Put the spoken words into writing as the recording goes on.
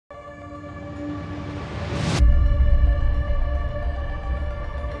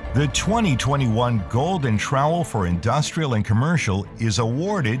The 2021 Golden Trowel for Industrial and Commercial is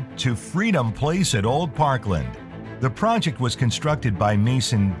awarded to Freedom Place at Old Parkland. The project was constructed by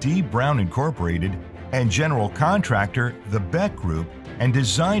Mason D. Brown Incorporated and general contractor The Beck Group and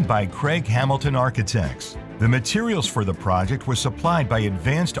designed by Craig Hamilton Architects. The materials for the project were supplied by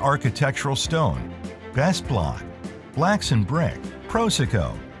Advanced Architectural Stone, Best Block, Blacks & Brick,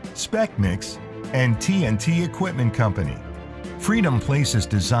 Prosico, Spec Mix, and TNT Equipment Company. Freedom Place is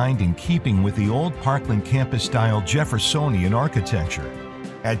designed in keeping with the old Parkland campus-style Jeffersonian architecture.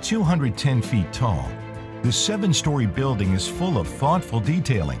 At 210 feet tall, the 7-story building is full of thoughtful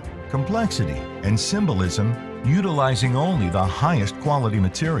detailing, complexity, and symbolism, utilizing only the highest quality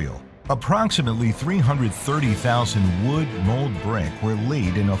material. Approximately 330,000 wood mold brick were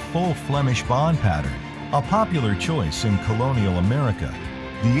laid in a full Flemish bond pattern, a popular choice in colonial America.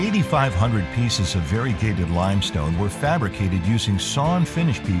 The 8,500 pieces of variegated limestone were fabricated using sawn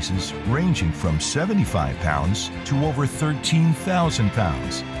finish pieces ranging from 75 pounds to over 13,000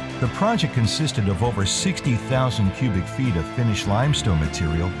 pounds. The project consisted of over 60,000 cubic feet of finished limestone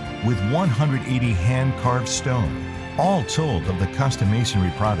material with 180 hand-carved stone. All told of the custom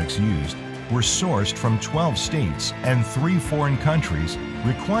masonry products used were sourced from 12 states and 3 foreign countries,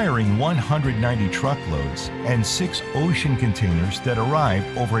 requiring 190 truckloads and 6 ocean containers that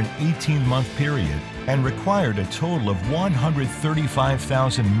arrived over an 18-month period and required a total of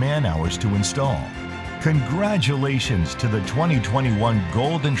 135,000 man-hours to install. Congratulations to the 2021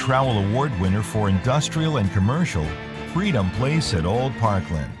 Golden Trowel Award winner for Industrial and Commercial, Freedom Place at Old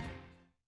Parkland.